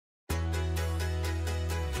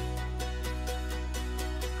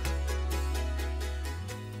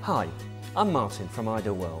Hi, I'm Martin from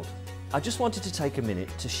Ideal World. I just wanted to take a minute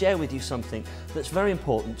to share with you something that's very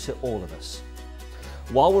important to all of us.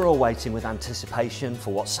 While we're all waiting with anticipation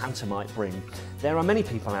for what Santa might bring, there are many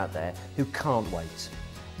people out there who can't wait.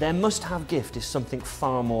 Their must-have gift is something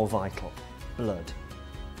far more vital: blood.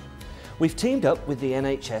 We've teamed up with the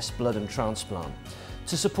NHS Blood and Transplant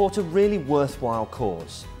to support a really worthwhile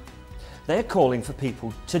cause. They're calling for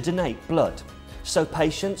people to donate blood, so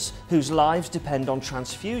patients whose lives depend on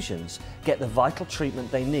transfusions get the vital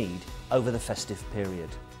treatment they need over the festive period.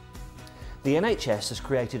 The NHS has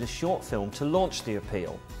created a short film to launch the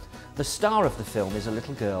appeal. The star of the film is a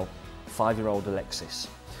little girl, 5-year-old Alexis,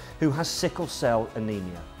 who has sickle cell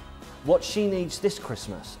anemia. What she needs this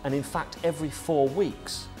Christmas, and in fact every 4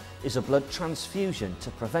 weeks, is a blood transfusion to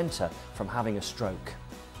prevent her from having a stroke.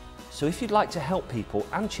 So if you'd like to help people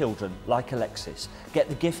and children like Alexis get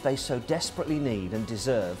the gift they so desperately need and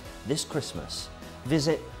deserve this Christmas,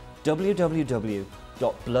 visit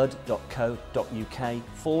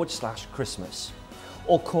www.blood.co.uk/Christmas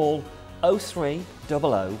or call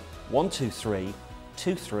 0300 123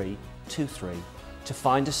 2323 to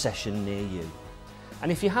find a session near you.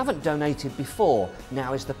 And if you haven't donated before,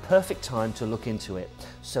 now is the perfect time to look into it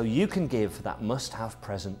so you can give that must-have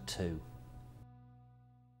present too.